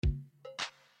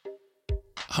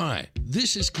Hi,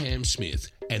 this is Cam Smith,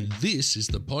 and this is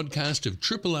the podcast of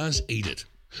Triple R's Eat It,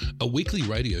 a weekly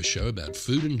radio show about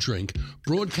food and drink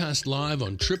broadcast live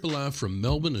on Triple R from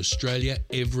Melbourne, Australia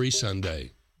every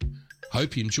Sunday.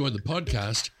 Hope you enjoy the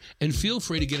podcast and feel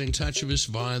free to get in touch with us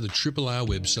via the Triple R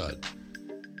website.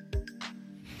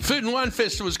 Food and Wine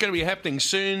Festival is going to be happening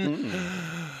soon,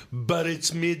 but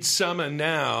it's midsummer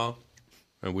now.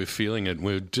 And we're feeling it.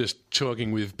 We're just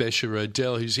talking with Besha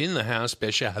Rodell, who's in the house.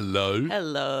 Besha, hello.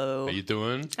 Hello. How you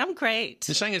doing? I'm great.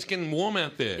 You're saying it's getting warm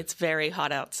out there. It's very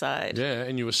hot outside. Yeah,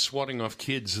 and you were swatting off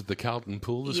kids at the Carlton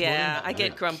pool this morning. Yeah, I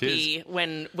get grumpy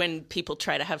when people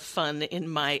try to have fun in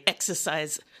my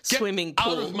exercise swimming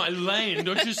pool. Get out of my lane.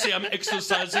 Don't you see I'm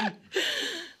exercising?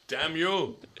 Damn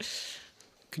you.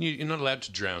 You're not allowed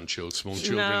to drown small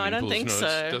children no, in I don't pools. think so.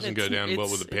 It doesn't go down well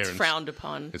with the parents. It's frowned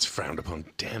upon. It's frowned upon.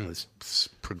 Damn, this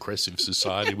progressive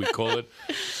society, we call it.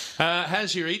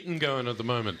 How's your eating going at the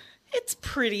moment? It's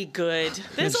pretty good.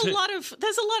 There's a lot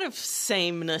of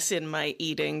sameness in my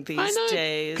eating these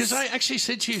days. Because I actually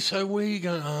said to you, so where are you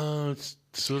going? Oh, it's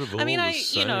sort of all the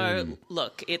same.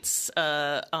 Look, it's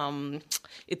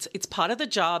part of the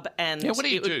job, and what do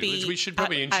you do? We should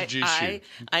probably introduce you.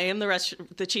 I am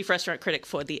the chief restaurant critic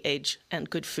for the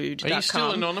ageandgoodfood.com. Are you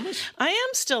still anonymous? I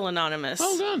am still anonymous.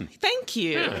 Well done. Thank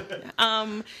you.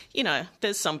 Yeah.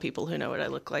 There's some people who know what I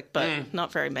look like, but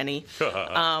not very many.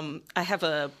 I have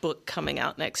a book coming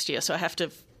out next year, so I have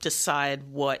to decide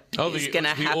what is going to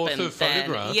happen. Author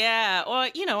photograph. Yeah, or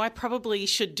I probably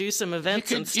should do some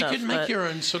events and stuff. You could make your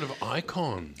own sort of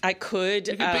icon. I could.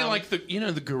 You could be like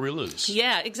the Gorillas.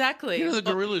 Yeah, exactly. The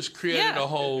Gorillas created a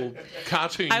whole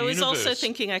cartoon I was universe. also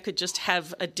thinking I could just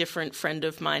have a different friend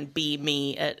of mine be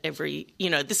me at every.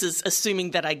 This is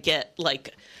assuming that I get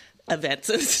events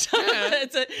and stuff.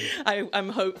 Yeah. I'm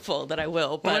hopeful that I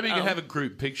will. But, maybe you could have a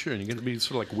group picture and you're going to be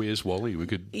sort of like Where's Wally? We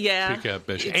could pick out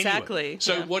Besha. Exactly. Anyway,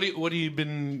 so what have you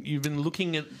been? You've been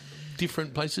looking at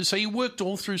different places. So you worked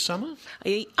all through summer?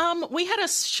 We had a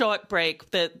short break.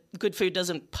 That Good Food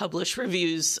doesn't publish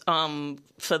reviews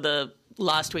for the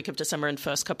last week of December and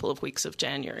first couple of weeks of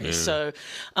January. Yeah. So,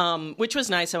 which was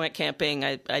nice. I went camping.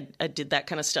 I did that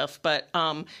kind of stuff. But,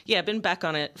 I've been back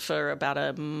on it for about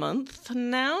a month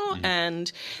now. Mm.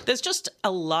 And there's just a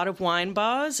lot of wine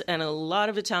bars and a lot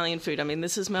of Italian food. I mean,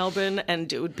 this is Melbourne,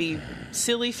 and it would be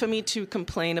silly for me to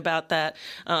complain about that.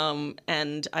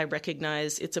 And I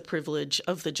recognize it's a privilege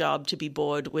of the job to be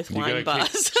bored with wine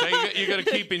bars. So you got to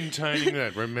keep intoning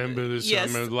that. Remember this,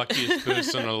 I'm the luckiest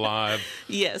person alive.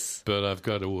 Yes. But I've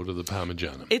got to order the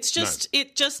Parmigiano.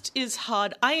 It just is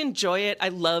hard. I enjoy it. I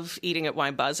love eating at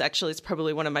wine bars. Actually, it's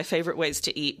probably one of my favorite ways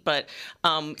to eat. But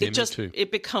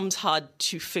it becomes hard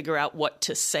to figure out what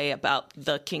to say about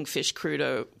the Kingfish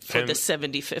Crudo for the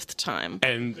 75th time.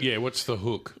 And what's the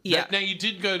hook? Yeah. Now you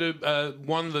did go to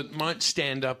one that might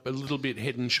stand up a little bit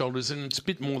head and shoulders, and it's a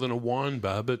bit more than a wine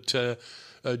bar, but.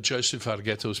 Joseph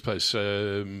Argetto's place,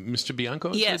 Mr.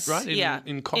 Bianco, yes, right?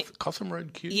 In Cotham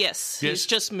Road, Q? Yes, he's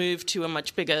just moved to a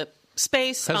much bigger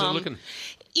space. How's it looking?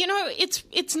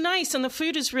 It's nice, and the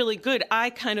food is really good. I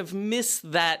kind of miss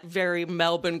that very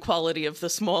Melbourne quality of the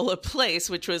smaller place,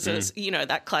 which was,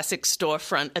 that classic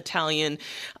storefront Italian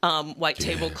white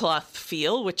tablecloth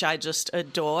feel, which I just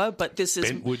adore. But this is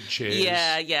bent wood chairs.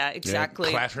 Yeah,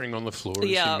 exactly. Clattering on the floor as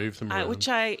you move them around. Which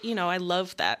I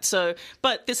love that. So,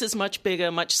 but this is much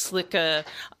bigger, much slicker.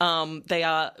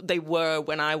 They were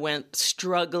when I went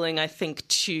struggling, I think,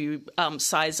 to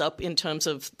size up in terms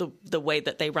of the way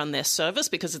that they run their service,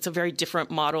 because it's a very different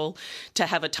model to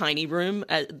have a tiny room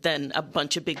than a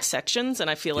bunch of big sections. And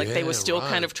I feel like they were still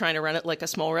kind of trying to run it like a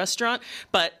small restaurant.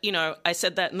 But, I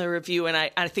said that in the review, and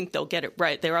I think they'll get it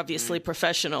right. They're obviously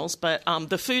professionals, but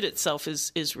the food itself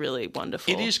is really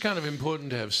wonderful. It is kind of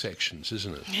important to have sections,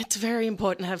 isn't it? It's very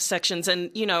important to have sections. And,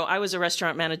 I was a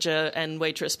restaurant manager and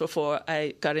waitress before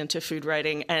I got into food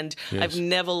writing, and I've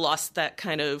never lost that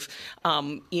kind of,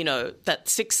 that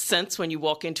sixth sense when you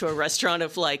walk into a restaurant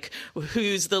of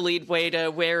who's the lead waiter,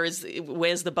 where's the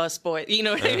busboy? You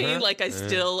know what I mean? I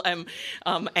still am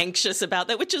anxious about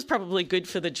that, which is probably good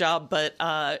for the job. But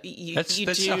that's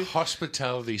a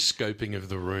hospitality scoping of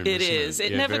the room. It is.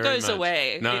 It never goes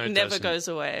away. No, it never goes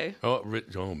away. Oh,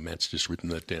 Matt's just written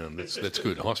that down. That's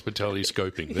good. Hospitality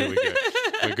scoping. There we go.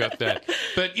 We got that.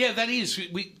 But that is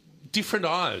different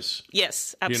eyes.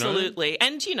 Yes, absolutely.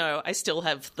 And I still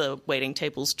have the waiting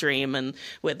tables dream, and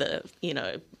where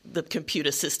the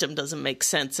computer system doesn't make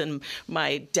sense, and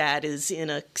my dad is in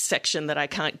a section that I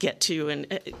can't get to,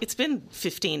 and it's been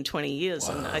 15, 20 years,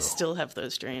 and I still have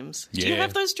those dreams. Do you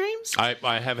have those dreams?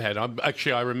 I have had.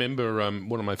 I remember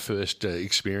one of my first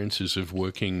experiences of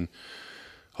working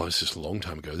this is a long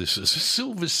time ago. This is a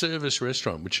silver service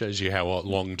restaurant, which shows you how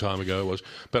long time ago it was.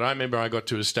 But I remember I got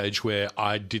to a stage where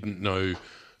I didn't know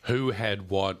who had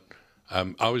what.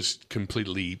 I was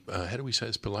completely, how do we say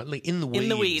this politely? In the weeds. In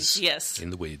the weeds, yes. In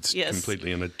the weeds, yes.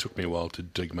 Completely. And it took me a while to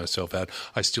dig myself out.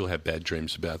 I still have bad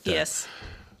dreams about that. Yes.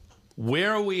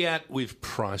 Where are we at with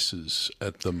prices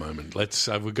at the moment?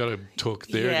 We've got to talk.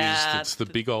 There Yeah. it is. It's the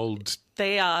big old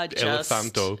They are just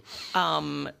elefanto.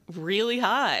 Really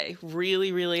high,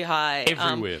 really, really high.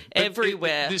 Everywhere. But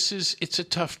everywhere. It's a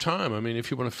tough time. I mean, if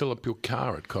you want to fill up your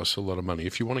car, it costs a lot of money.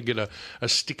 If you want to get a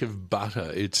stick of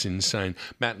butter, it's insane.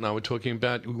 Matt and I were talking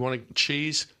about, we want a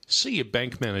cheese, see your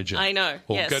bank manager. I know,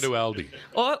 Or yes. go to Aldi.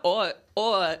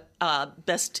 Or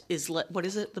best is, what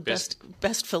is it? The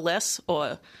best for less?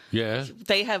 Or Yeah.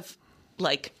 they have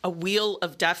like a wheel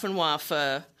of Dauphinois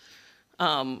for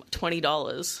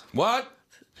 $20. What?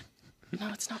 No,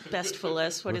 it's not best for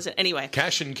less. What is it? Anyway.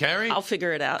 Cash and carry? I'll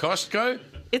figure it out. Costco?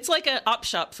 It's like an up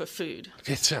shop for food.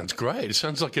 It sounds great. It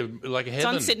sounds like a heaven. It's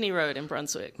on Sydney Road in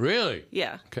Brunswick. Really?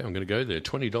 Yeah. Okay, I'm going to go there.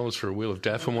 $20 for a wheel of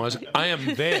Dauphinoise. I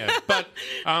am there. But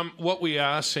what we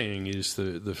are seeing is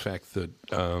the fact that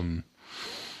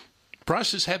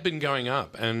prices have been going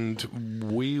up, and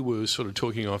we were sort of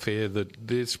talking off air that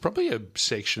there's probably a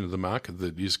section of the market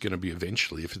that is going to be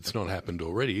eventually, if it's not happened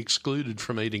already, excluded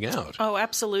from eating out. Oh,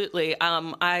 absolutely.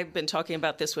 I've been talking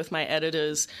about this with my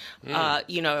editors.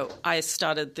 I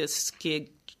started this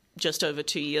gig just over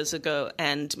 2 years ago,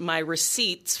 and my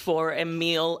receipts for a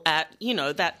meal at,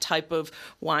 that type of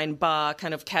wine bar,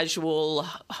 kind of casual,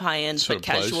 high-end Sort but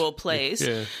of place. casual place,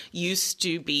 Yeah. used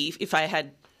to be, if I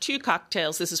had 2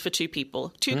 cocktails, this is for 2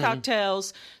 people, 2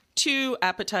 cocktails, 2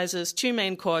 appetizers, 2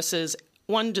 main courses,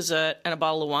 1 dessert, and a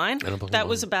bottle of wine. That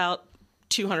was about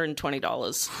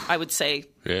 $220, I would say,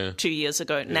 2 years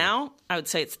ago. Yeah. Now, I would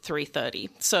say it's $330.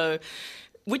 So,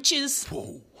 which is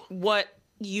what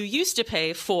you used to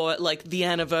pay for, like, the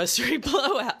anniversary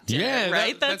blowout dinner,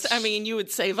 right? That's you would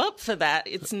save up for that.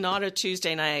 It's not a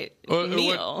Tuesday night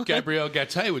meal. What Gabrielle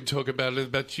Gatte would talk about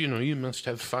it, but, you must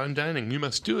have fine dining. You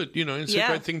must do it. It's a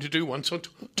great thing to do once or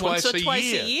twice a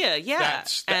year. Yeah.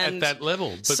 That's at that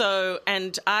level. But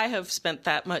and I have spent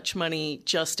that much money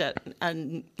just at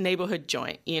a neighborhood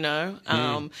joint,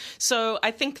 So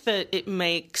I think that it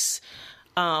makes...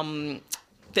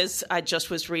 I just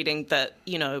was reading that,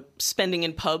 spending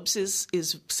in pubs is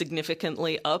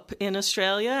significantly up in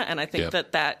Australia. And I think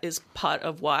that is part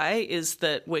of why is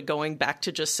that we're going back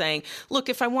to just saying, look,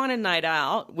 if I want a night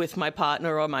out with my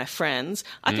partner or my friends,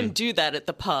 I can do that at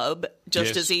the pub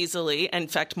just as easily. In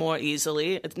fact, more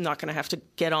easily. I'm not going to have to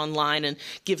get online and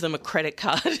give them a credit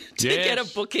card to get a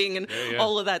booking and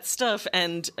all of that stuff.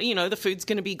 And, the food's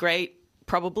going to be great.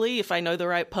 Probably, if I know the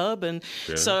right pub. And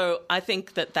so I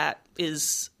think that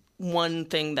is one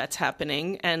thing that's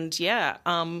happening. And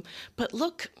but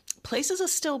look, places are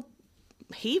still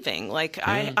heaving. Like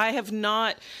I have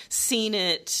not seen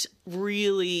it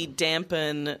really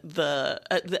dampen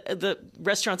the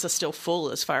restaurants are still full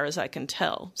as far as I can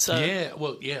tell. So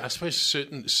I suppose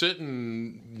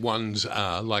certain ones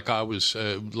are. Like I was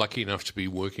lucky enough to be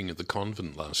working at the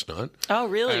convent last night. Oh,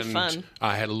 really? And fun.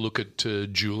 I had a look at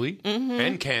Julie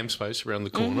and Cam's place around the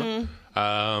corner.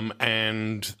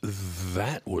 And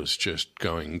that was just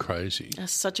going crazy.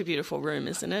 That's such a beautiful room,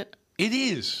 isn't it? It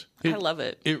is. I love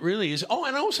it. It really is. Oh,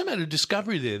 and I also made a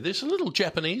discovery there. There's a little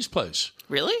Japanese place.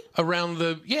 Really? Around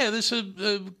there's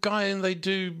a guy and they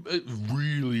do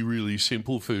really, really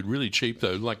simple food, really cheap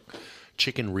though, like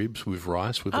chicken ribs with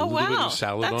rice with a little bit of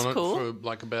salad on it for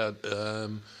like about,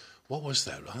 what was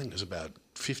that? I think it was about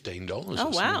 $15 or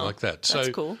something like that. That's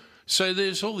cool. So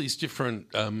there's all these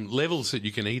different levels that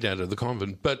you can eat out of the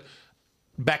convent. But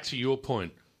back to your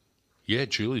point,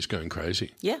 Julie's going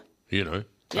crazy. Yeah.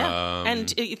 Yeah,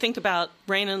 and you think about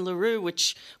Rain and LaRue,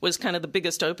 which was kind of the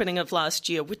biggest opening of last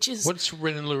year, which is... What's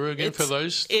Rain and LaRue again for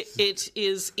those? It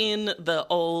is in the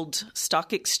old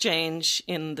stock exchange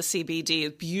in the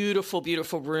CBD. Beautiful,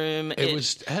 beautiful room.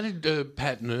 How did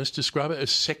Pat Nurse describe it? A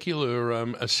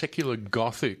secular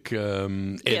Gothic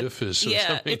edifice or something?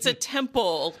 Yeah, it's a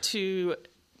temple to...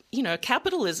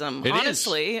 capitalism,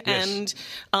 honestly, yes.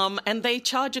 And they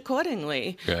charge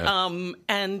accordingly. Yeah.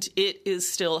 And it is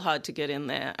still hard to get in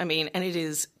there. I mean, and it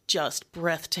is just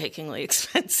breathtakingly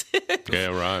expensive. Yeah,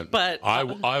 right. But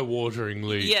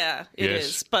eye-wateringly. Yeah, it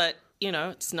is. But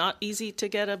it's not easy to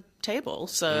get a table.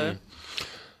 So.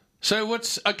 So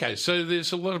so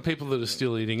there's a lot of people that are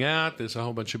still eating out. There's a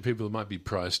whole bunch of people that might be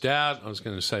priced out. I was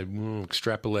going to say,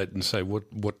 extrapolate and say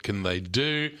what can they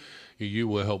do? You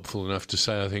were helpful enough to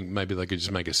say, I think maybe they could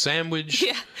just make a sandwich.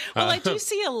 Yeah. Well, I do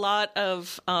see a lot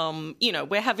of,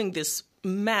 we're having this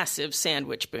massive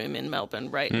sandwich boom in Melbourne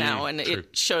right now, and true.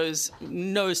 it shows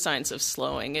no signs of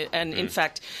slowing. And in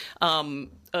fact,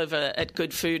 over at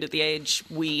Good Food at the Age,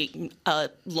 we are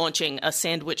launching a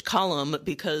sandwich column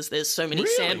because there's so many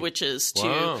sandwiches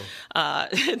to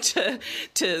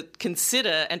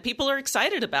consider, and people are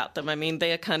excited about them. I mean,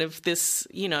 they are kind of this,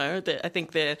 I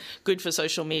think they're good for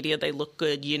social media. They look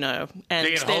good, and you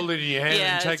can hold it in your hand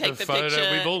and take the photo.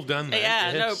 Picture. We've all done that.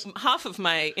 Yeah, yes. no, half of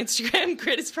my Instagram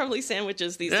grid is probably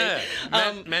sandwiches these days.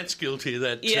 Matt's guilty of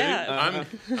that too. Yeah.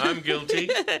 I'm guilty.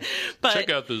 But, check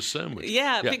out this sandwich.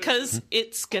 Yeah, because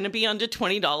it's going to be under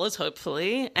 $20,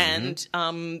 hopefully, and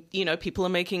people are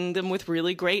making them with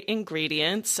really great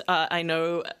ingredients. I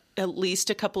know at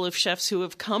least a couple of chefs who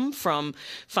have come from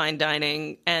fine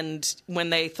dining, and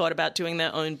when they thought about doing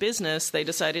their own business, they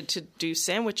decided to do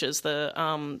sandwiches.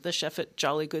 The chef at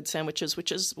Jolly Good Sandwiches,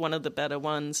 which is one of the better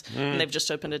ones, and they've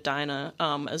just opened a diner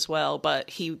as well.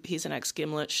 But he's an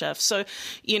ex-Gimlet chef, so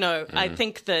I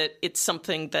think that it's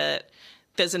something that.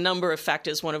 There's a number of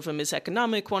factors. One of them is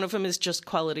economic. One of them is just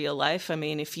quality of life. I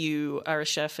mean, if you are a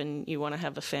chef and you want to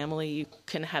have a family, you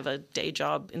can have a day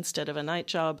job instead of a night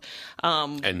job,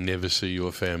 and never see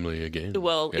your family again.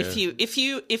 Well, if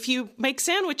you make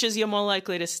sandwiches, you're more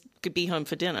likely to be home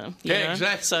for dinner. You know?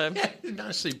 Exactly. So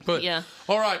nicely put. Yeah.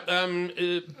 All right,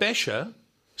 Besha,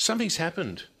 something's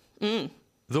happened. The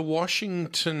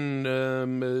Washington,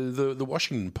 the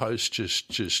Washington Post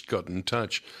just got in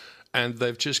touch. And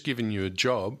they've just given you a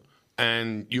job,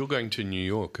 and you're going to New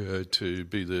York to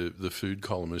be the food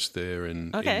columnist there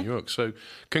in New York. So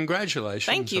congratulations.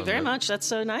 Thank you very much. That's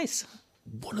so nice.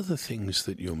 What are the things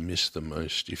that you'll miss the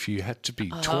most if you had to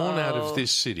be torn out of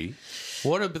this city?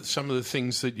 What are some of the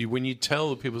things that when you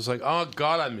tell people, it's like, oh,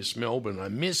 God, I miss Melbourne. I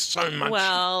miss so much.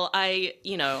 Well, I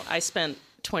spent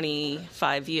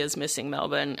 25 years missing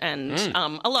Melbourne, and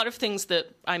a lot of things that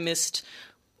I missed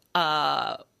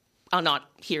are not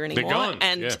here anymore. They're gone.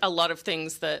 And a lot of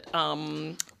things that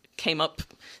came up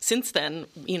since then,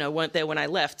 weren't there when I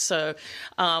left. So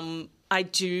I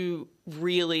do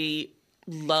really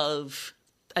love,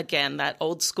 again, that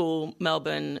old school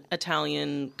Melbourne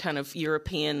Italian kind of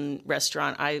European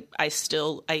restaurant. I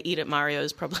eat at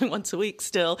Mario's probably once a week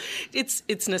still.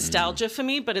 It's nostalgia for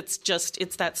me, but it's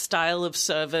that style of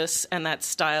service and that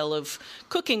style of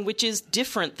cooking, which is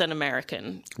different than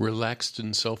American. Relaxed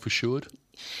and self-assured?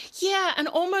 Yeah, and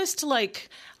almost like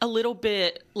a little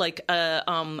bit like a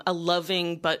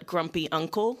loving but grumpy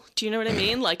uncle. Do you know what I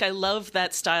mean? Like, I love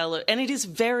that style and it is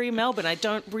very Melbourne.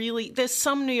 There's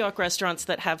some New York restaurants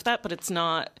that have that, but it's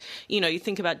not, you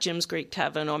think about Jim's Greek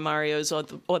Tavern or Mario's or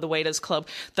the Waiters Club,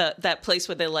 that place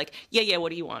where they're like, yeah, what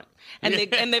do you want? And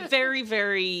they're very,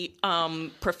 very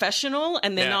professional,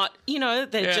 and they're not,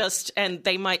 they're just, and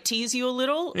they might tease you a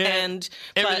little, and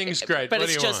everything's great. But what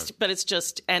it's do you just, want? but it's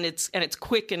just, and it's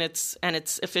quick and it's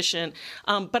efficient.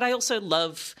 But I also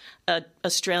love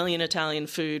Australian Italian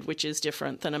food, which is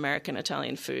different than American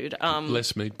Italian food.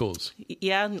 Less meatballs.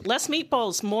 Yeah, less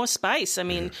meatballs, more spice. I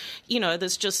mean,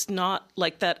 there's just not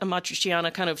like that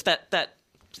amatriciana kind of that.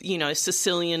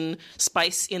 Sicilian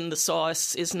spice in the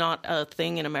sauce is not a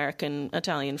thing in American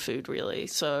Italian food, really.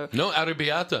 So no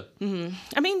arrabbiata. Mm-hmm.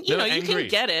 I mean, you angry. can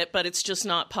get it, but it's just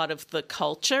not part of the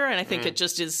culture. And I think it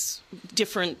just is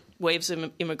different waves of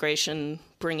immigration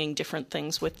bringing different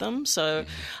things with them. So,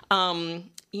 I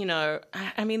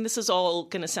mean, this is all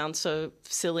going to sound so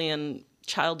silly and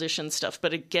childish and stuff,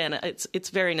 but again, it's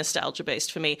very nostalgia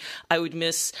based for me. I would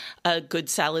miss a good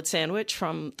salad sandwich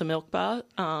from the Milk Bar.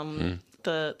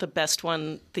 The best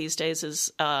one these days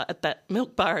is at that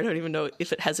Milk Bar. I don't even know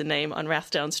if it has a name, on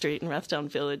Rathdown Street in Rathdown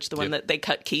Village, the one that they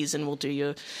cut keys and will do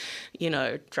your,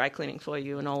 dry cleaning for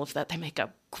you and all of that. They make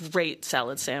a great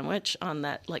salad sandwich on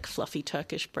that like fluffy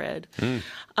Turkish bread.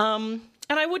 And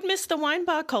I would miss the wine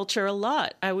bar culture a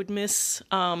lot. I would miss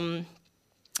some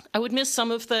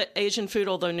of the Asian food,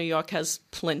 although New York has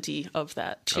plenty of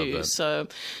that too. So,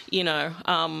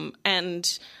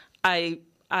 and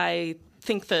I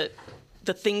think that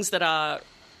the things that are,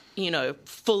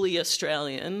 fully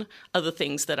Australian are the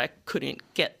things that I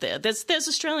couldn't get there. There's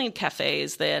Australian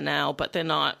cafes there now, but they're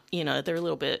not, they're a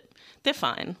little bit, they're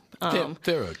fine.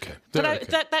 They're okay.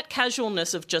 That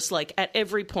casualness of just like at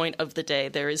every point of the day,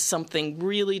 there is something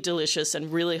really delicious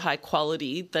and really high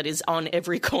quality that is on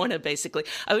every corner, basically.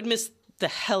 I would miss the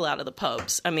hell out of the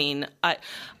pubs. I mean, I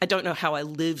don't know how I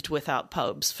lived without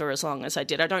pubs for as long as I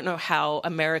did. I don't know how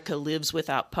America lives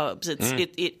without pubs.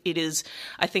 It is,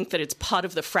 I think that it's part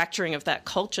of the fracturing of that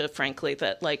culture, frankly,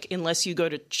 that like unless you go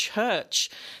to church,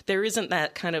 there isn't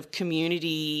that kind of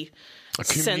community. A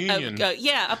communion.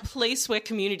 A place where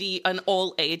community and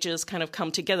all ages kind of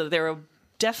come together. There are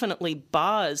definitely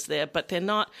bars there, but they're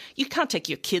not. You can't take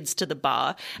your kids to the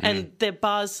bar, and their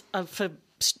bars are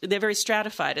they're very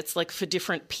stratified. It's like for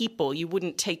different people. You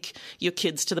wouldn't take your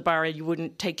kids to the bar, you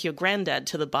wouldn't take your granddad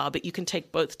to the bar, but you can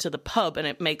take both to the pub, and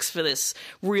it makes for this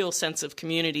real sense of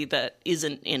community that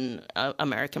isn't in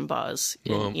American bars.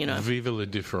 Viva la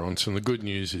difference. And the good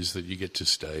news is that you get to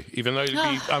stay, even though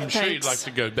I'm sure you'd like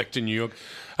to go back to New York.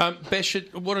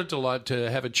 Besha, what a delight to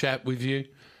have a chat with you.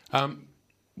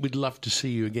 We'd love to see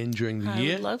you again during the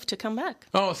year. I would love to come back.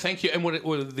 Oh, thank you. And what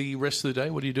the rest of the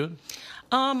day, what are you doing?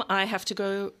 I have to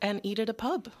go and eat at a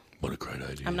pub. What a great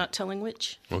idea. I'm not telling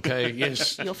which. Okay,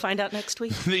 yes. You'll find out next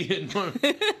week.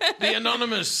 The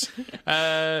anonymous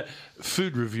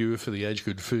food reviewer for the Age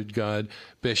Good Food Guide.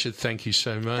 Besha, thank you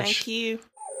so much. Thank you.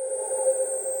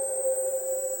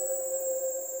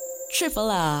 Triple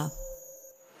R.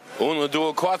 Uno,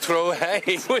 due, quattro.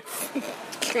 Hey,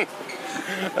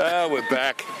 we're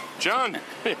back. John.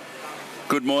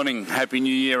 Good morning. Happy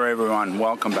New Year, everyone.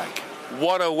 Welcome back.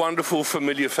 What a wonderful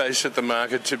familiar face at the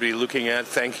market to be looking at.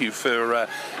 Thank you for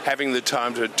having the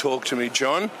time to talk to me,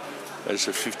 John. As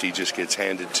the 50 just gets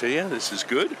handed to you. This is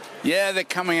good. Yeah, they're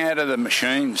coming out of the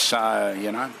machines, so,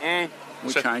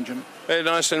 we change them. Very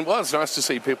nice. And, it's nice to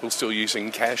see people still using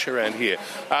cash around here.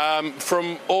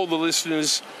 From all the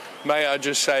listeners, may I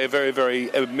just say a very,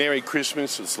 very Merry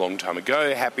Christmas. It's a long time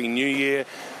ago. Happy New Year.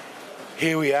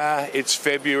 Here we are. It's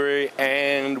February,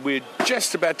 and we're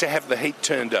just about to have the heat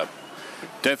turned up.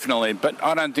 Definitely, but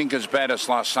I don't think as bad as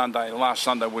last Sunday. Last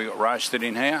Sunday we got roasted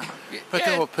in here, but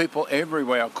there were people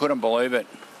everywhere. I couldn't believe it.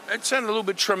 It sounded a little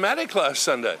bit traumatic last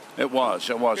Sunday. It was.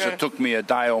 Yeah. It took me a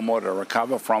day or more to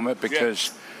recover from it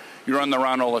because you're on the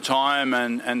run all the time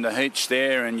and the heat's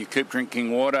there and you keep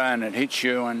drinking water and it hits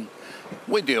you and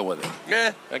we deal with it.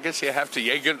 Yeah, I guess you have to.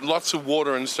 Yeah, you get lots of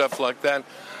water and stuff like that.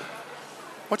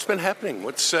 What's been happening?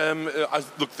 Look,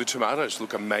 the tomatoes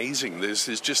look amazing. There's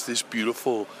just this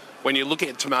beautiful... When you look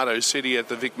at Tomato City at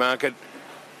the Vic Market,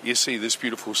 you see this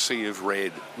beautiful sea of red.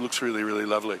 It looks really, really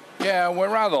lovely. Yeah, we're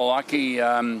rather lucky.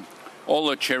 All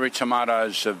the cherry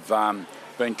tomatoes have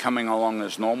been coming along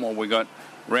as normal. We got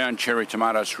round cherry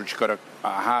tomatoes, which got a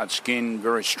hard skin,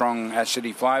 very strong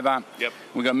acidy flavour. Yep.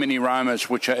 We got mini Romas,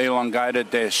 which are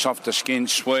elongated. They're softer skin,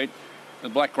 sweet. The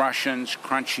Black Russians,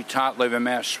 crunchy, tart, leave a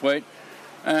mouth sweet.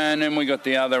 And then we got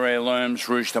the other heirlooms,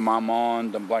 Rouge de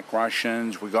Marmande and Black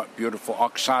Russians. We got beautiful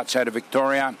Oxarts out of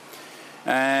Victoria.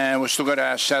 And we've still got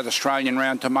our South Australian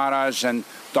round tomatoes and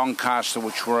Doncaster,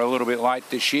 which were a little bit late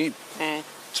this year.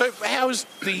 So how's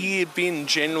the year been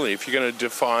generally, if you're going to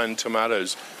define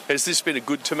tomatoes? Has this been a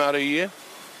good tomato year?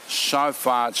 So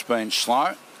far it's been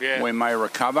slow. Yeah. We may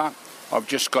recover. I've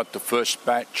just got the first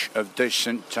batch of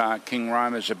decent King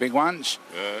Romas, the big ones.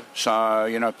 Yeah.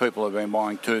 So, people have been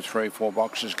buying 2, 3, 4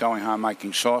 boxes, going home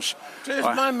making sauce. So if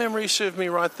my memory served me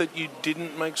right that you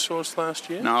didn't make sauce last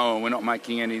year? No, we're not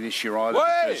making any this year either.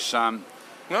 Way. Because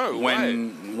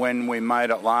when we made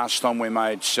it last time, we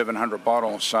made 700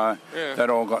 bottles. So that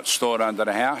all got stored under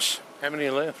the house. How many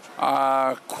are left?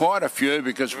 Quite a few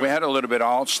because we had a little bit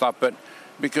of old stuff, but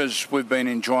because we've been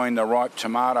enjoying the ripe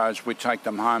tomatoes, we take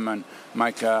them home and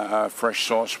make a fresh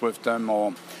sauce with them.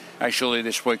 Or actually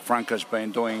this week Franca's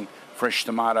been doing fresh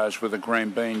tomatoes with the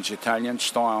green beans, Italian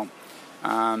style.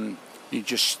 You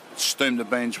just steam the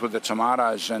beans with the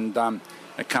tomatoes and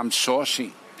it comes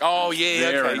saucy. Oh,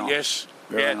 yeah, Very okay, nice. yes.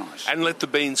 Very nice. And let the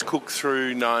beans cook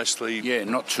through nicely. Yeah,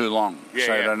 not too long, so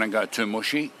they don't go too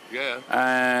mushy. Yeah.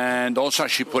 And also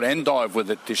she put endive with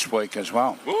it this week as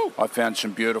well. Ooh. I found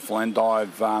some beautiful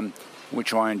endive,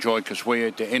 which I enjoyed because we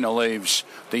eat the inner leaves,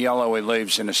 the yellowy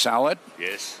leaves in a salad.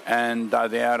 Yes. And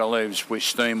the outer leaves we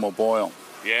steam or boil.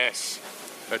 Yes.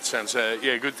 That sounds,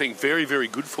 a good thing. Very, very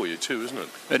good for you too, isn't it?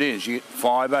 It is. You get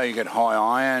fibre, you get high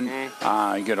iron,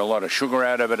 you get a lot of sugar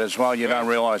out of it as well. You don't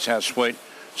realise how sweet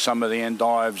some of the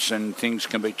endives and things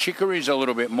can be. Chicory's a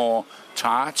little bit more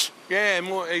tart. Yeah,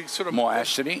 more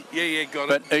acidy. Yeah, got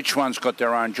it. But each one's got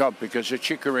their own job because a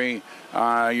chicory,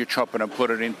 you chop it and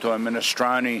put it into a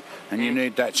minestrone and you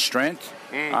need that strength.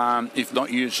 If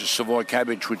not, use a Savoy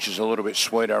cabbage, which is a little bit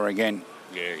sweeter again.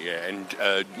 Yeah,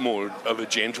 and more of a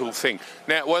gentle thing.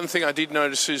 Now, one thing I did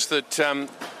notice is that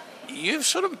you're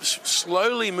sort of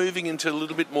slowly moving into a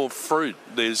little bit more fruit.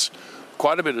 There's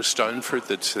quite a bit of stone fruit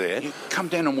that's there. You come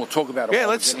down and we'll talk about it. Yeah,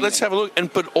 let's have a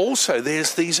look. But also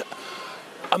there's these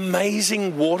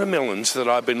amazing watermelons that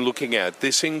I've been looking at.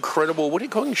 This incredible, what are you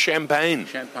calling champagne?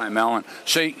 Champagne melon.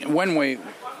 See, when we're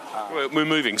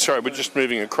moving. Sorry, we're just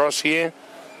moving across here.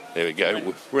 There we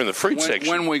go. We're in the fruit section.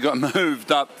 When we got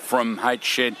moved up from H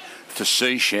shed to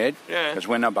C shed, Yeah. because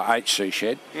we're number 8 C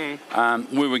shed,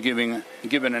 we were given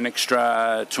an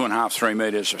extra 2.5, 3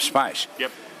 metres of space.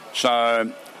 Yep.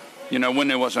 So, when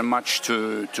there wasn't much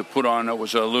to put on, it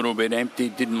was a little bit empty,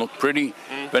 didn't look pretty.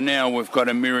 But now we've got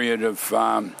a myriad of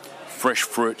fresh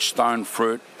fruit, stone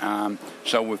fruit,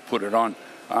 so we've put it on.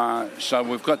 So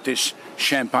we've got this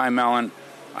champagne melon.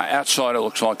 Outside it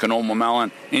looks like a normal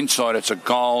melon. Inside it's a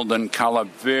golden colour,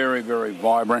 very, very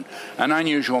vibrant. An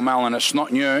unusual melon. It's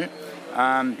not new.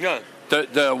 No.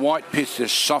 The white pith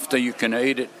is softer. You can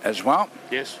eat it as well.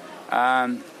 Yes.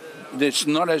 It's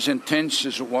not as intense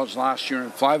as it was last year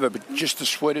in flavour, but just as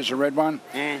sweet as a red one.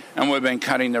 And we've been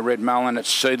cutting the red melon. It's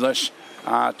seedless.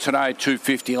 Today,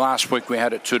 $2.50. Last week we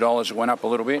had it $2. It went up a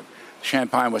little bit.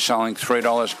 Champagne was selling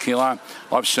 $3 a kilo.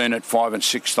 I've seen it $5 and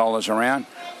 $6 around.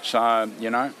 So,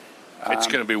 It's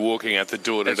going to be walking out the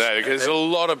door today because there's a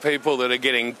lot of people that are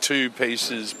getting 2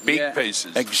 pieces, big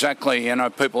pieces. Exactly.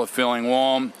 People are feeling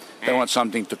warm. They want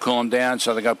something to cool them down,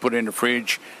 so they go put it in the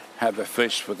fridge, have a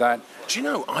feast with that. Do you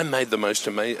know, I made the most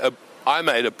amazing... I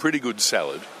made a pretty good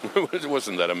salad. It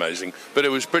wasn't that amazing, but it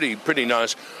was pretty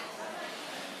nice.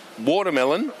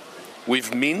 Watermelon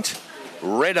with mint,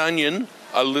 red onion,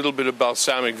 a little bit of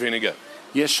balsamic vinegar.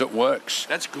 Yes, it works.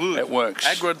 That's good. It works.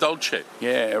 Agrodolce.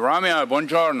 Yeah. Romeo,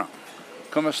 buongiorno.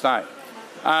 Come stai?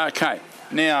 Okay.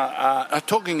 Now,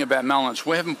 talking about melons,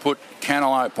 we haven't put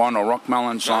cantaloupe on or rock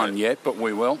melons on yet, but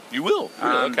we will. You will?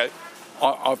 Okay.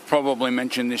 I've probably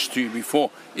mentioned this to you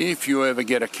before. If you ever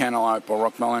get a cantaloupe or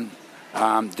rock melon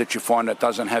that you find it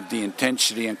doesn't have the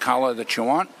intensity and colour that you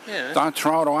want, don't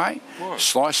throw it away. Why?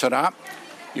 Slice it up.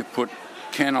 You put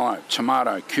cantaloupe,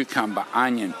 tomato, cucumber,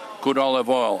 onion, good olive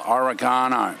oil,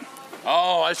 oregano.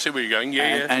 Oh, I see where you're going.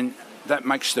 Yeah. And that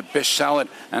makes the best salad.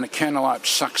 And the cantaloupe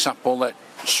sucks up all that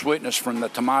sweetness from the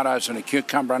tomatoes and the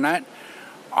cucumber and that.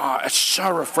 Oh, it's so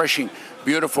refreshing.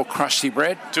 Beautiful crusty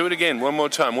bread. Do it again, one more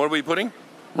time. What are we putting?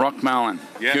 Rock melon,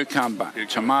 cucumber,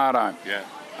 tomato,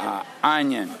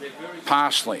 onion,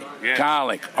 parsley,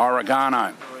 garlic,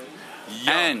 oregano.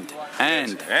 Yum.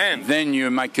 And then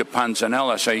you make your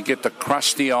panzanella. So you get the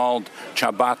crusty old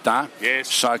ciabatta,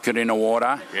 soak it in the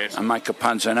water, and make a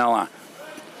panzanella.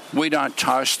 We don't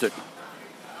toast it.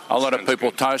 A lot of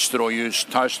people toast it or use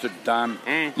toasted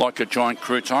like a giant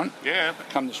crouton. Yeah.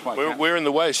 Come this way. We're in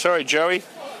the way. Sorry, Joey.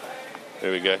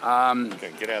 There we go.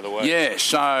 Okay, get out of the way. Yeah,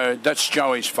 so that's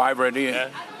Joey's favourite.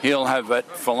 He'll have it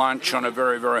for lunch on a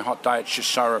very, very hot day. It's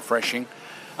just so refreshing.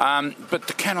 But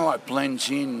the cantaloupe blends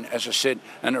in, as I said,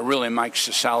 and it really makes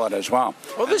the salad as well.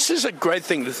 Well, this is a great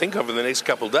thing to think of in the next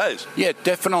couple of days. Yeah,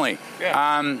 definitely.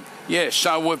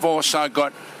 So we've also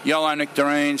got yellow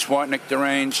nectarines, white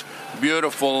nectarines,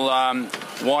 beautiful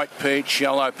white peach,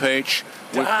 yellow peach.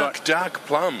 We've got dark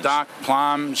plums. Dark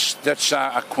plums. That's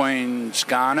a Queen's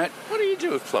Garnet. What do you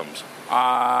do with plums?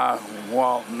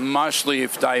 Well, mostly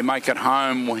if they make it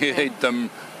home, we eat them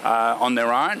on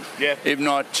their own. Yeah. If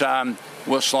not,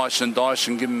 we'll slice and dice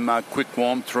and give them a quick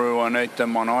warm through and eat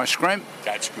them on ice cream.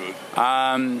 That's good.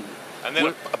 And then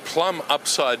a plum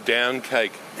upside down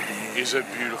cake is a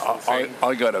beautiful thing.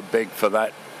 I got to beg for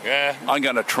that. Yeah. I'm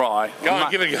going to try. Go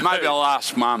on, give it a go. Maybe I'll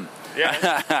ask Mum. Yeah.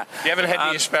 You haven't had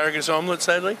any asparagus omelettes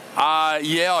lately?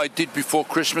 Yeah, I did before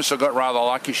Christmas. I got rather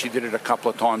lucky. She did it a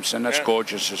couple of times, and that's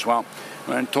gorgeous as well.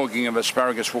 And talking of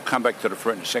asparagus, we'll come back to the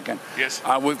fruit in a second. Yes.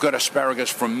 We've got asparagus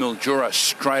from Mildura,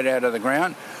 straight out of the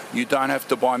ground. You don't have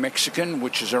to buy Mexican,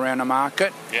 which is around the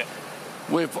market. Yeah.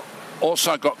 We've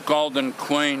also got Golden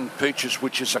Queen peaches,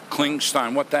 which is a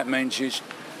clingstone. What that means is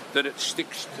that it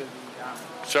sticks to the...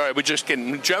 Sorry, we're just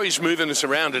getting... Joey's moving us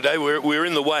around today. We're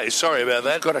in the way. Sorry about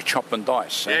that. You've got to chop and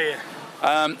dice. So. Yeah.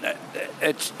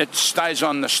 It stays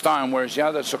on the stone, whereas the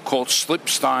others are called slip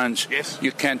stones. Yes.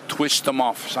 You can twist them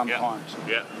off sometimes.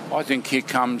 Yeah. I think here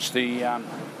comes the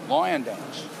lion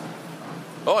dance.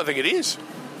 Oh, I think it is.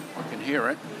 I can hear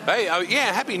it. Hey,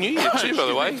 Happy New Year too, by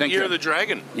the way. Year of the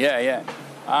Dragon. Yeah.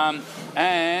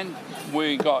 And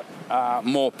we got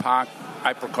more park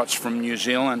apricots from New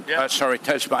Zealand.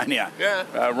 Tasmania.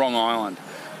 Yeah. Wrong island.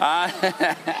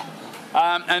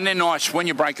 And they're nice. When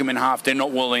you break them in half, they're not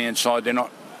woolly inside. They're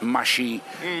not mushy.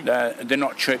 They're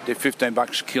not cheap. They're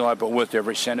 $15 a kilo, but worth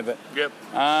every cent of it. Yep.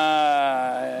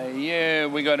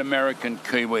 We got American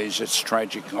kiwis. It's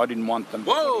tragic. I didn't want them.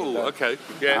 Whoa. Okay.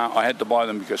 Yeah. I had to buy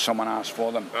them because someone asked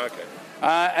for them. Okay.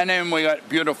 And then we got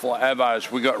beautiful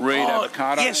avos. We got Reed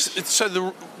avocados. Yes.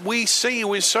 So we're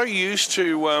so used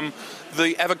to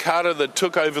the avocado that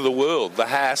took over the world, the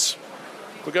Hass.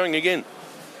 We're going again.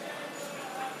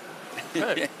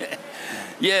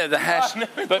 Yeah, the hash.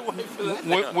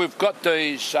 We've got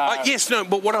these... yes, no,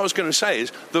 but what I was going to say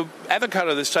is the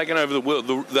avocado that's taken over the world,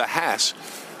 the Hass,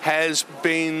 has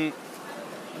been...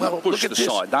 Well, push look at the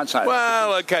side, don't say that.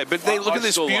 Well, okay, but look at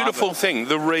this beautiful thing,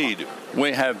 the reed.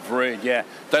 We have reed, yeah.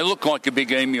 They look like a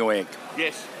big emu egg.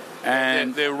 Yes.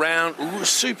 And they're round,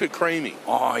 super creamy.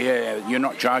 Oh, yeah, you're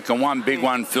not joking. One big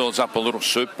one fills up a little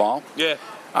soup bowl. Yeah.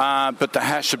 But the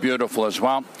hash are beautiful as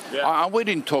well. Yeah. We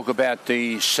didn't talk about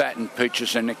the satin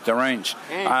peaches and nectarines.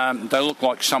 They look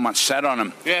like someone sat on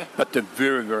them. Yeah. But they're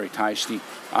very, very tasty.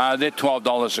 They're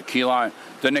 $12 a kilo.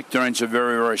 The nectarines are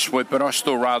very, very sweet, but I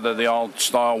still rather the old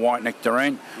style white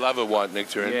nectarine. Love a white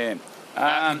nectarine.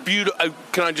 Yeah.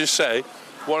 Can I just say,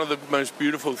 one of the most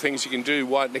beautiful things you can do,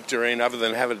 white nectarine, other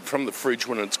than have it from the fridge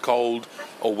when it's cold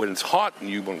or when it's hot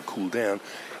and you want to cool down,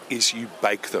 is you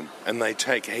bake them, and they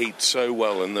take heat so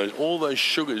well, and all those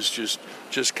sugars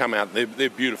just come out. They're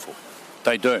beautiful.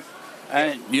 They do.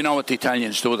 And you know what the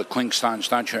Italians do with the clingstones,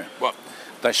 don't you? What?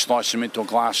 They slice them into a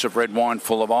glass of red wine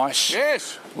full of ice.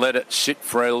 Yes. Let it sit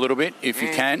for a little bit, if you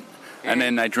can, and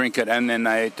then they drink it, and then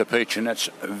they eat the peach, and that's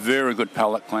a very good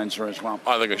palate cleanser as well.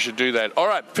 I think I should do that. All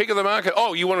right, pick of the market.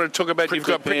 Oh, you wanted to talk about you've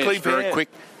got prickly pears. Very quick.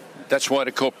 That's why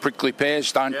they're called prickly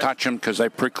pears. Don't touch them because they're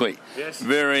prickly. Yes.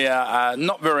 Very,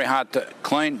 not very hard to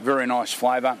clean. Very nice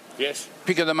flavour. Yes.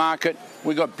 Pick of the market.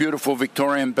 We got beautiful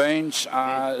Victorian beans.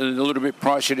 A little bit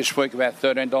pricey this week, about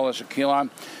 $13 a kilo.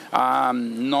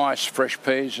 Nice fresh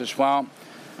peas as well.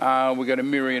 We got a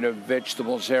myriad of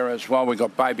vegetables there as well. We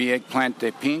got baby eggplant.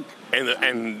 They're pink.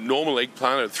 And normal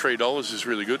eggplant at $3 is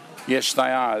really good. Yes,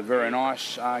 they are. Very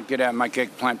nice. Get out and make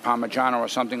eggplant parmigiano or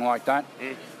something like that.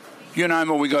 You know,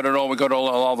 we got it all. We got all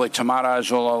the lovely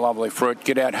tomatoes, all the lovely fruit.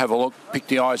 Get out, have a look, pick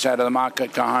the eyes out of the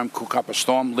market, go home, cook up a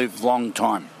storm, live long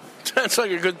time. Sounds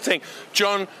like a good thing.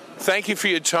 John, thank you for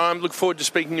your time. Look forward to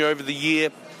speaking to you over the year.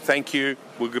 Thank you.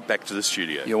 We'll get back to the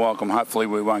studio. You're welcome. Hopefully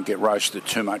we won't get roasted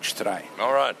too much today.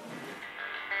 All right.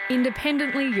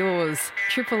 Independently yours,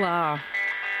 Triple R.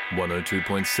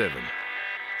 102.7.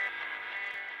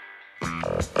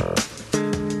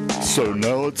 So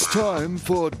now it's time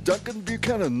for Duncan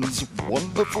Buchanan's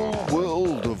Wonderful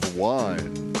World of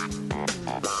Wine.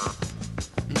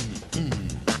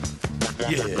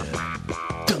 Yeah.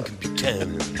 Duncan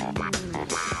Buchanan.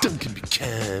 Duncan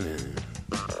Buchanan.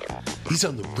 He's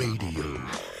on the radio.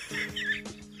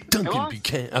 Duncan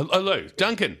Buchanan. Hello,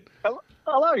 Duncan.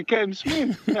 Hello, Cam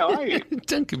Smith. How are you?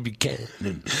 Duncan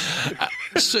Buchanan.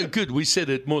 So good, we said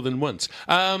it more than once.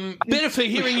 Better for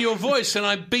hearing your voice, and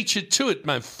I beat you to it,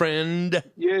 my friend.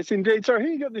 Yes, indeed. Sorry,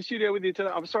 who you got in the studio with you today?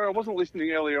 I'm sorry, I wasn't listening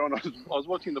earlier on. I was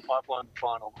watching the Pipeline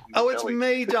final. Oh, it's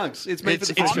me, Dunks. It's me.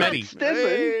 It's Matty.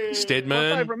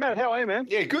 Stedman. My favourite Matt. How are you, man?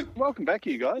 Yeah, good. Welcome back,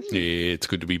 you guys. Yeah, it's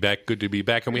good to be back. Good to be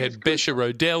back. And we had Besha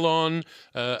Rodell on,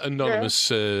 anonymous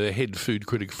head food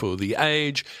critic for The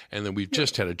Age, and then we've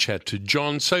just had a chat to John.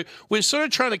 So we're sort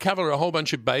of trying to cover a whole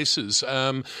bunch of bases.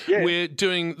 We're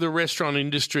doing the restaurant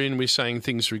industry, and we're saying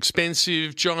things are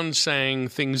expensive. John's saying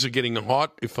things are getting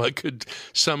hot, if I could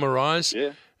summarise.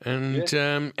 Yeah.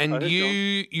 And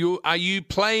you are you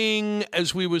playing,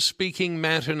 as we were speaking,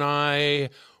 Matt and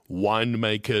I,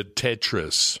 winemaker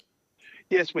Tetris?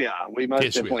 Yes, we are. We most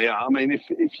definitely are. I mean,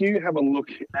 if you have a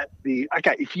look at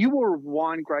if you were a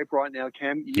wine grape right now,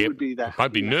 Cam, you would be that.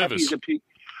 I'd be nervous.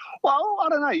 Well, I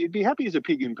don't know. You'd be happy as a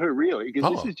pig in poo, really,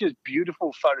 because this is just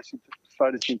beautiful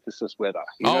photosynthesis weather.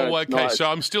 Okay. Nice. So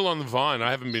I'm still on the vine.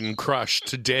 I haven't been crushed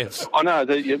to death. I know.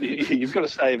 You've got to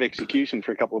stay of execution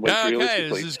for a couple of weeks, realistically. Okay,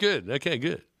 this is good. Okay,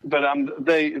 good.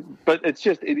 But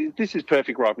this is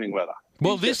perfect ripening weather.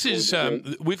 Well, this is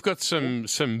we've got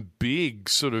some big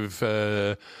sort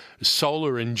of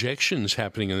solar injections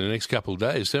happening in the next couple of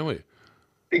days, don't we?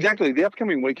 Exactly. The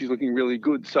upcoming week is looking really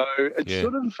good. So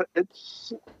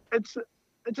it's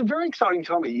it's a very exciting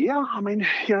time of year. I mean,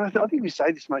 I think we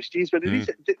say this most years, but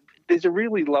there's a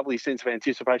really lovely sense of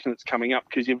anticipation that's coming up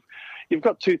because you've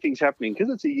got two things happening because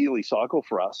it's a yearly cycle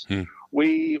for us.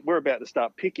 We're about to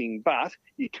start picking, but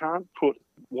you can't put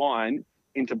wine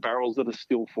into barrels that are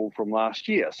still full from last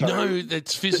year. So no,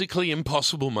 that's physically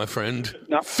impossible, my friend.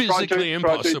 No, physically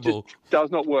impossible. Just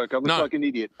does not work. I look like an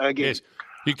idiot again. Yes.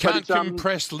 You can't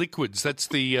compress liquids. That's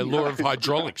the law of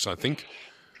hydraulics, I think.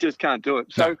 Just can't do it.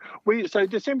 So so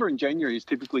December and January is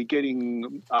typically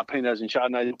getting Pinots and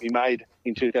Chardonnay that we made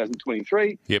in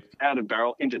 2023 out of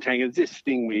barrel into tank. It's this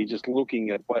thing where you're just looking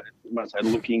at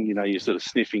you're sort of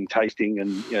sniffing, tasting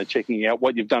and checking out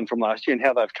what you've done from last year and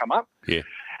how they've come up. Yeah.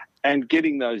 And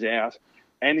getting those out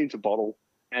and into bottle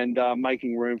and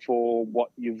making room for what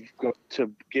you've got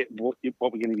to get, what we're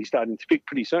going to be starting to pick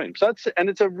pretty soon. So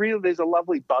there's a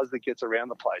lovely buzz that gets around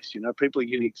the place. People are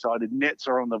getting excited. Nets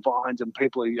are on the vines, and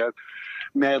people are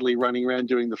madly running around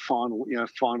doing the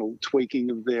final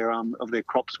tweaking of their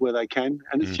crops where they can.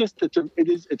 And it's just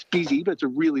it's busy, but it's a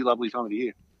really lovely time of the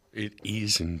year. It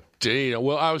is indeed.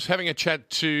 Well, I was having a chat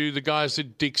to the guys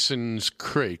at Dixon's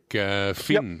Creek, the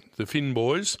Finn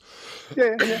boys.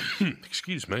 Yeah.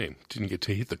 Excuse me, didn't get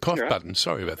to hit the cough button.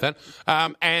 Sorry about that.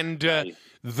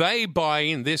 They buy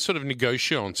in. They're sort of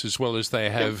negotiants as well as they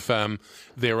have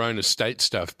their own estate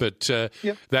stuff. But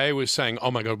they were saying,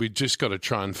 oh, my God, we just got to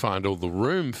try and find all the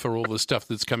room for all the stuff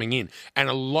that's coming in. And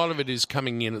a lot of it is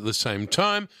coming in at the same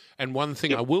time. And one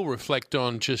thing I will reflect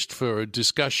on just for a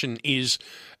discussion is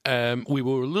we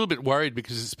were a little bit worried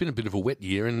because it's been a bit of a wet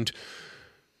year, and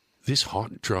this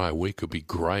hot, dry week would be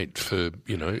great for,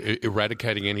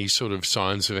 eradicating any sort of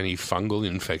signs of any fungal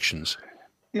infections.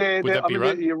 Yeah, would that be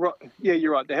right? You're right. Yeah,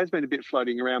 you're right. There has been a bit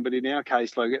floating around, but in our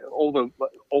case, like all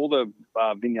the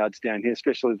vineyards down here,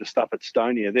 especially the stuff at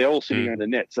Stonia, they're all sitting under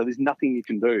nets, so there's nothing you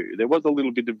can do. There was a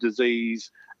little bit of disease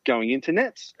going into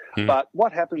nets, but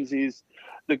what happens is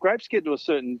the grapes get to a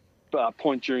certain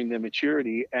point during their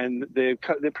maturity, and they're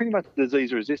pretty much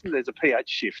disease resistant. There's a pH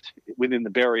shift within the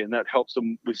berry, and that helps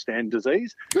them withstand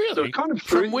disease. Really? So it kind of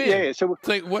from where? Yeah. So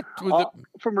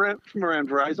from around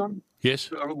Veraison.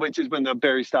 Yes. Which is when the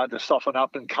berries start to soften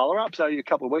up and colour up, so a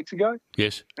couple of weeks ago.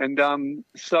 Yes. And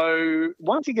so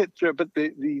once you get through, but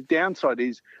the downside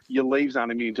is your leaves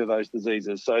aren't immune to those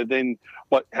diseases. So then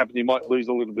what happens, you might lose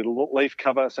a little bit of leaf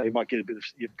cover, so you might get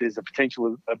there's a potential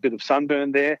of a bit of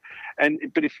sunburn there.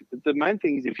 But if the main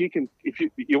thing is if you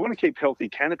want to keep healthy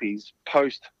canopies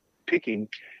post picking,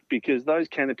 because those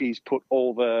canopies put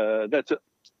all what's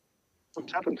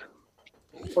happened?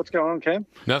 What's going on, Cam?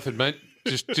 Nothing, mate.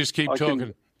 Just keep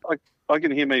talking. I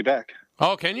can hear me back.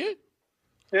 Oh, can you?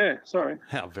 Yeah, sorry.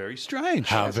 How very strange.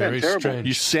 How very strange.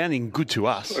 You're sounding good to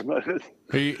us.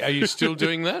 Are you still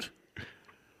doing that?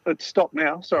 It's stopped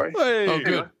now. Sorry. Hey. Oh,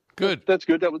 good. Good. That's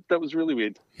good. That was really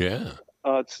weird. Yeah.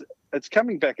 It's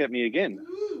coming back at me again.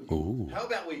 Ooh. How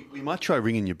about we might try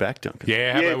ringing you back, Duncan?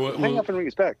 Yeah. Hang up and ring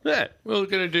us back. Yeah, we're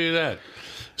going to do that.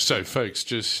 So, folks,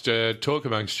 just talk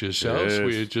amongst yourselves. Yes.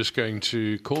 We're just going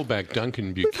to call back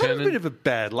Duncan We've Buchanan. had a bit of a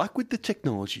bad luck with the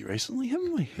technology recently,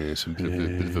 haven't we? Yes, a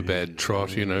bit of a bad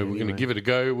trot. We're going to give it a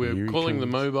go. We're calling the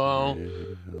mobile.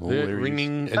 They're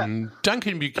ringing, and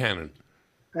Duncan Buchanan.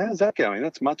 How's that going?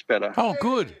 That's much better. Oh,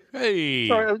 good. Hey.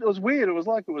 Sorry, it was weird. It was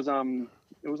like it was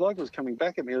coming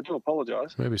back at me. I do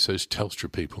apologise. Maybe it's those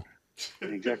Telstra people.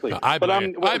 Exactly. I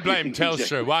blame Telstra.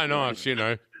 Exactly. Why not?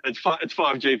 It's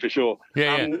 5G for sure.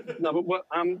 Yeah. No, but what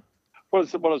I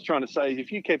was trying to say is,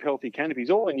 if you keep healthy canopies,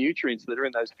 all the nutrients that are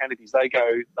in those canopies, they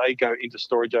go into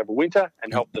storage over winter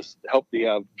and help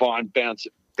the vine bounce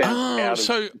out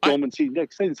of dormancy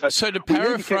next season. So to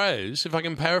paraphrase, if I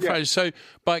can paraphrase, so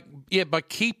by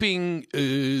keeping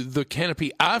the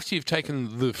canopy after you've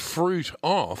taken the fruit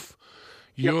off,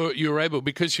 you're able,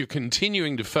 because you're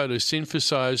continuing to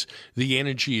photosynthesize, the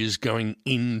energy is going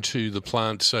into the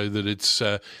plant so that it's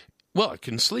it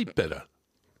can sleep better.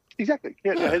 Exactly.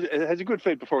 Yeah, it has a good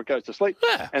feed before it goes to sleep.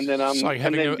 Yeah. And then it's like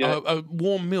having a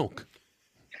warm milk.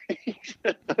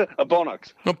 A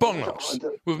Bonox. A Bonox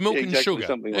with milk and sugar.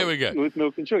 There we go. With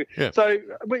milk and sugar. Yeah. So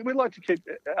we like to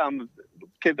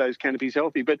keep those canopies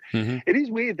healthy, but it is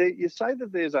weird that you say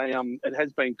that there's it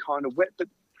has been kind of wet, but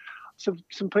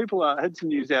some people had some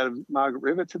news out of Margaret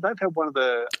River. So they've had one of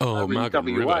the Margaret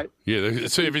River. Yeah,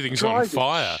 so everything's on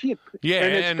fire. Yeah,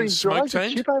 and it's been smoke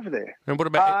taint ship over there. And what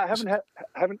about?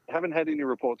 Haven't had any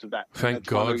reports of that. Thank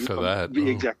God for that.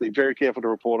 Exactly. Very careful to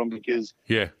report them because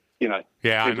Yeah, I know.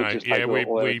 Yeah,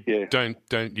 we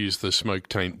don't use the smoke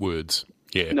taint words.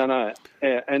 Yeah. No.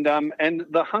 Yeah. And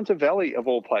the Hunter Valley of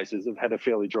all places have had a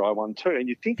fairly dry one too. And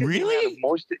you think it's really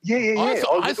moisture. Yeah.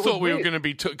 I thought we were going to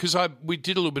be because we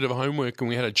did a little bit of homework and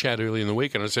we had a chat early in the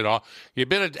week, and I said, you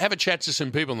better have a chat to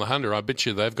some people in the Hunter. I bet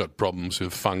you they've got problems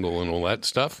with fungal and all that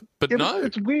stuff. But no,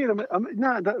 it's weird.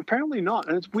 No, apparently not.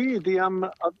 And it's weird. I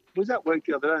was at work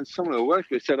the other day, and someone at work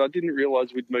said I didn't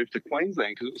realise we'd moved to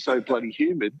Queensland because it was so bloody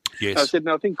humid. Yes. I said,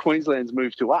 no, I think Queensland's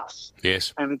moved to us.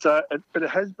 Yes. And but it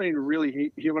has been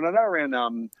really humid. I know around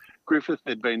Griffith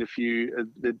there'd been a few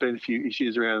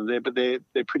issues around there, but they're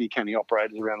pretty canny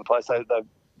operators around the place. They've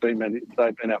been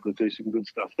able to do some good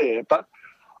stuff there. But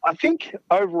I think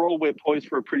overall we're poised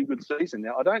for a pretty good season.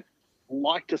 Now I don't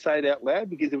like to say it out loud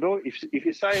because if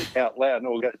you say it out loud and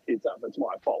all goes tits up, it's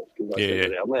my fault because I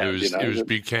said it out loud. It was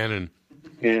Buchanan.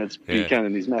 Yeah, it's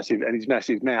Buchanan. His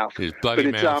massive mouth. His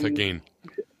bloody mouth again.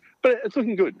 But it's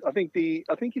looking good. I think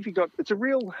if you got, it's a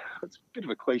bit of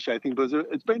a cliche thing, but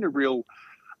it's been a real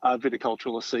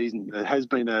viticultural season. It has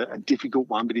been a difficult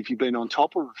one, but if you've been on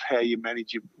top of how you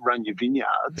run your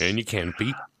vineyards And your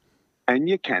canopy. and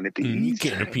your canopies,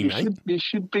 you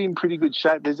should be in pretty good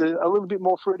shape. There's a little bit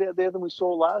more fruit out there than we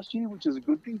saw last year, which is a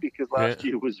good thing because last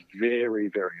year was very,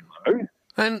 very low.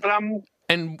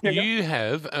 And you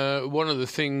have one of the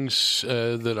things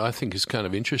that I think is kind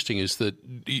of interesting is that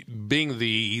being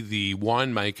the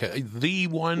winemaker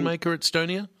at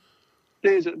Stonia.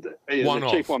 There's the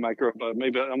chief winemaker of me,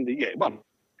 but I'm the one.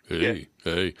 Hey.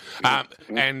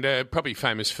 And probably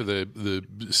famous for the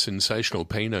sensational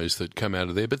Pinots that come out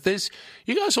of there. But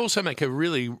you guys also make a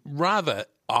really rather,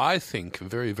 I think,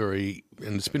 very, very,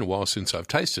 and it's been a while since I've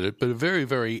tasted it, but a very,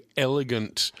 very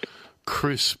elegant,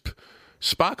 crisp,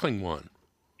 sparkling wine.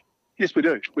 Yes, we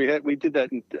do. We did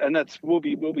that, and we'll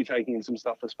be taking in some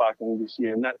stuff for sparkling this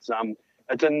year, and that's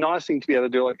it's a nice thing to be able to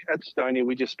do. Like at Stonia,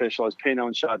 we just specialise Pinot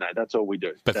and Chardonnay. That's all we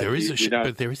do. But there is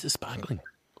a sparkling.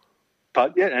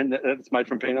 But yeah, and it's made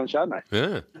from Pinot and Chardonnay.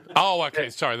 Yeah. Oh, okay.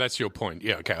 Sorry, that's your point.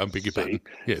 Yeah. Okay. I beg your pardon.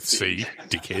 Yeah. See,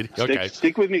 dickhead. Okay.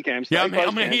 Stick with me, Cam. I'm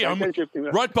here. I'm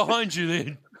right behind you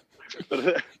then.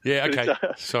 Yeah. Okay.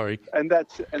 Sorry. And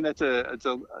it's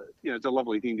a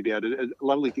lovely thing to be able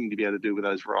to do with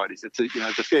those varieties. It's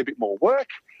a fair bit more work,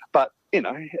 but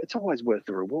it's always worth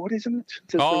the reward, isn't it?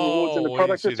 Just the rewards and the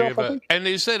product itself, I think. And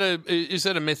is that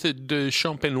a method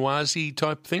champenoise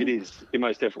type thing? It is. It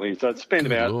most definitely is. So it's spent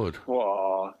about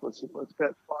it's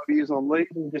about 5 years on lees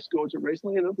and just gorged it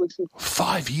recently, and it looks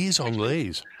 5 years on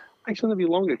lees. Actually, it'll be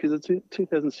longer because it's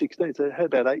 2016, so it had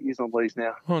about 8 years on lees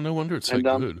now. Oh, no wonder it's so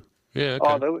good. Yeah,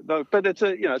 okay. But it's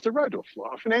a road to a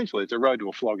flog. Financially, it's a road to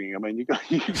a flogging. I mean, you've got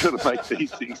to make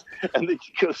these things, and then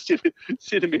you've got to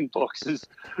sit them in boxes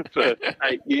for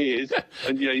 8 years.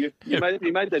 And you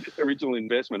made that original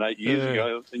investment 8 years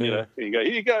ago. And here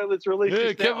you go, let's release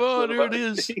this now. Come on, here it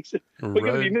is. We're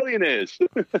going to be millionaires.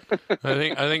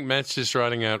 I think Matt's just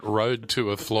writing out "road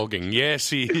to a flogging." Yes,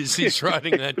 he is. He's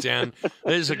writing that down.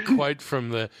 There's a quote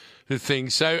from the thing.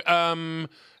 So,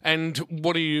 and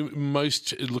what are you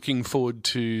most looking forward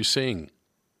to seeing?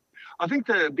 I think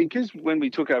because when we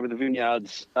took over the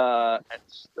vineyards at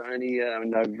Stonia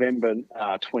in November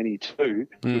 22,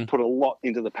 we put a lot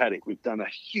into the paddock. We've done a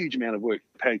huge amount of work in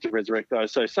the paddock to resurrect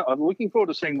those. So I'm looking forward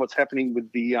to seeing what's happening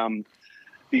with the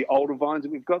older vines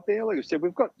that we've got there. Like I said,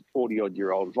 we've got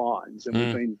 40-odd-year-old vines,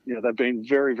 and they've been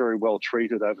very, very well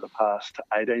treated over the past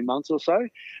 18 months or so. And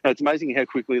it's amazing how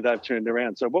quickly they've turned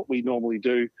around. So what we normally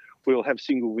do, we'll have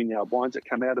single vineyard wines that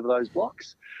come out of those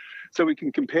blocks, so we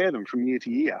can compare them from year to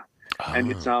year.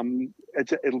 And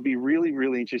it'll be really,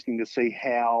 really interesting to see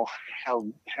how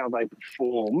they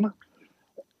perform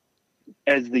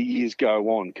as the years go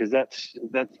on, because that's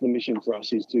the mission for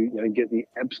us, is to get the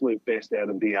absolute best out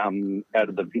of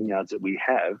the vineyards that we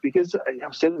have. Because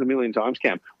I've said it a million times,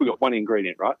 Cam, we've got one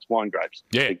ingredient, right? It's wine grapes.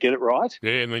 Yeah, so get it right.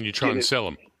 Yeah, and then you try and sell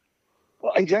them.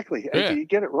 Well, exactly. Yeah. You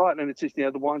get it right, and it's just the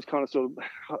wines kind of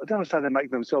I don't want to say they make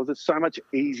themselves. It's so much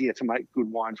easier to make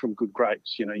good wine from good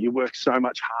grapes. You work so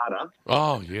much harder.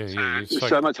 Oh yeah. It's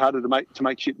so much harder to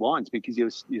make shit wines, because you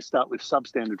start with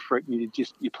substandard fruit, and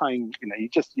you're playing.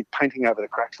 You're painting over the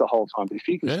cracks the whole time. But if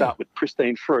you can start with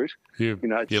pristine fruit,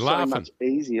 it's so laughing. much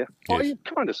easier. Yes. Oh, you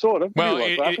kind of, sort of. Well,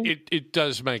 it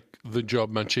does make the job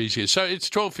much easier. So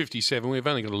it's 12:57. We've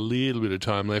only got a little bit of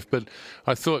time left, but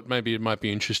I thought maybe it might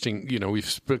be interesting. We've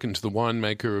spoken to the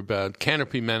winemaker about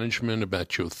canopy management,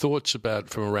 about your thoughts about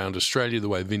from around Australia, the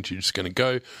way vintage is going to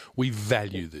go. We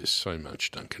value this so much,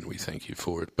 Duncan. We thank you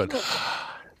for it. But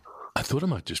I thought I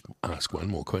might just ask one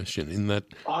more question in that.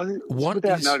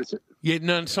 Notice. Yeah,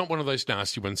 no, it's not one of those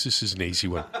nasty ones. This is an easy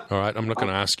one. All right, I'm not going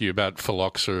to ask you about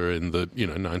phylloxera in the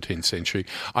 19th century.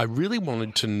 I really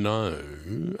wanted to know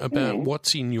about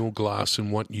what's in your glass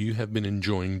and what you have been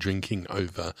enjoying drinking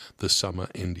over the summer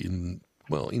and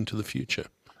into the future.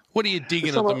 What are you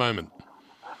digging at the moment?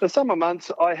 The summer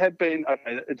months, I have been.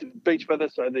 It's beach weather,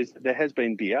 so there has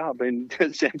been beer. I've been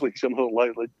sampling some of the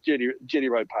local Jetty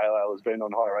Road Pale Ale has been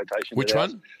on high rotation. Which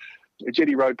one?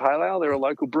 Jetty Road Pale Ale. They're a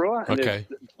local brewer. And okay.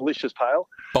 Delicious pale.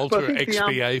 Bolter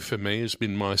XBA for me has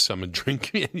been my summer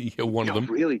drink. You're one of them.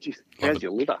 Really? Just how's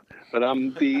your liver? But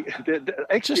the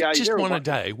XBA... Just one a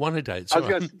day. One a day.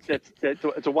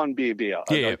 It's a one beer.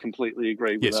 I completely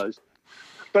agree with those.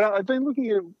 But I've been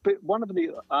looking at one of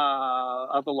the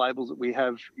other labels that we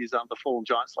have is the Fallen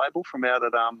Giants label from out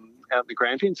in the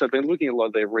Grampians. So I've been looking at a lot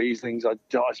of their Rieslings.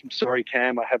 I'm sorry,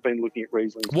 Cam, I have been looking at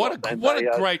Rieslings. What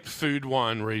a great food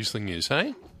wine Riesling is,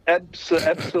 hey?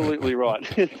 Absolutely right.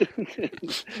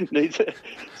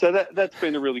 So that's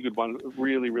been a really good one,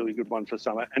 really good one for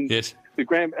summer. And Yes. the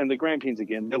Grampians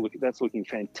again. That's looking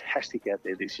fantastic out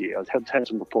there this year. I've had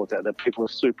some reports out that people are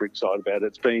super excited about it.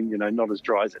 It's been not as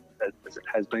dry as it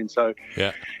has been. So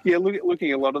Yeah.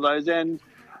 looking at a lot of those. And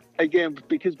again,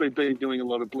 because we've been doing a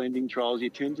lot of blending trials, I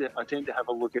tend to have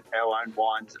a look at our own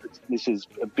wines. This is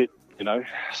a bit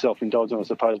self-indulgent, I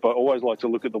suppose, but I always like to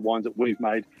look at the wines that we've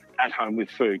made at home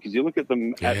with food, because you look at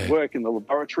them at work in the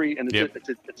laboratory, and it's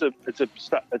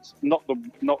not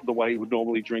the way you would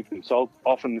normally drink them. So I'll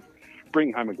often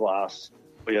bring home a glass,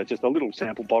 or just a little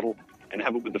sample bottle, and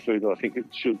have it with the food that I think it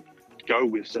should go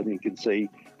with, so that you can see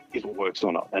if it works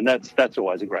or not. And that's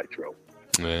always a great thrill.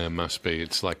 Yeah, it must be.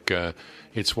 It's like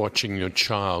it's watching your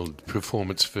child perform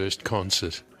its first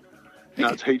concert. No,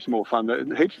 it's heaps more fun than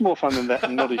that,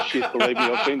 and not as shit. Believe me,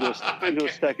 I've been to a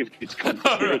stack of kids'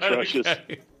 concerts. They're atrocious.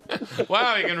 Okay.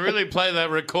 Wow, you can really play that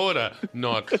recorder.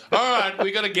 Not. All right,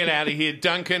 we got to get out of here,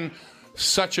 Duncan.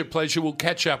 Such a pleasure. We'll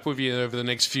catch up with you over the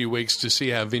next few weeks to see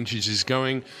how vintage is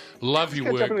going. Love your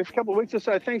Catch work. up in a couple of weeks or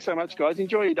so. Thanks so much, guys.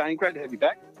 Enjoy your day, and great to have you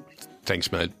back.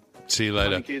 Thanks, mate. See you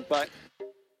later. Thank you. Bye.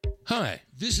 Hi,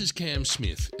 this is Cam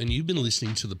Smith, and you've been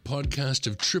listening to the podcast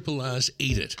of Triple R's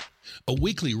Eat It, a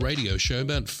weekly radio show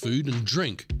about food and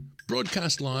drink,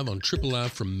 broadcast live on Triple R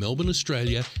from Melbourne,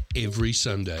 Australia, every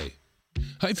Sunday.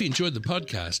 Hope you enjoyed the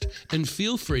podcast, and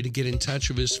feel free to get in touch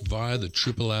with us via the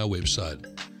Triple R website.